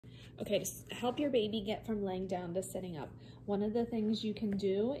Okay, to help your baby get from laying down to sitting up, one of the things you can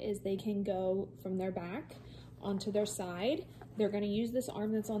do is they can go from their back onto their side. They're going to use this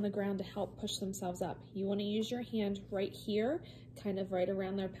arm that's on the ground to help push themselves up. You want to use your hand right here, kind of right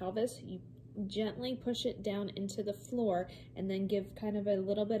around their pelvis. You gently push it down into the floor and then give kind of a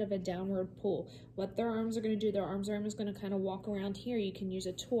little bit of a downward pull. What their arms are going to do, their arm is going to kind of walk around here. You can use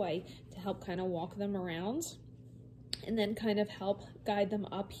a toy to help kind of walk them around and then kind of help guide them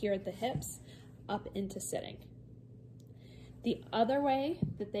up here at the hips, up into sitting. The other way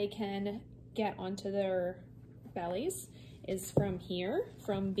that they can get onto their bellies is from here,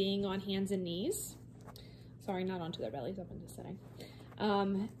 from being on hands and knees. Sorry, not onto their bellies, up into sitting.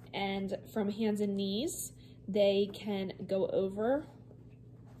 And from hands and knees, they can go over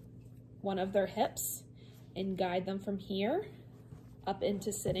one of their hips and guide them from here up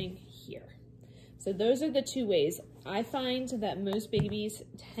into sitting here. So those are the two ways. I find that most babies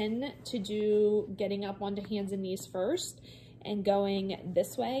tend to do getting up onto hands and knees first and going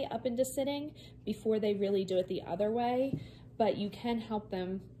this way up into sitting before they really do it the other way. But you can help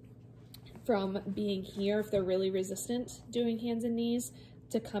them from being here if they're really resistant doing hands and knees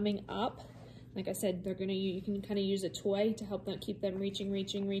to coming up. Like I said, you can kind of use a toy to help them, keep them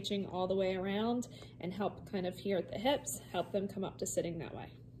reaching all the way around and help kind of here at the hips, help them come up to sitting that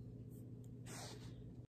way.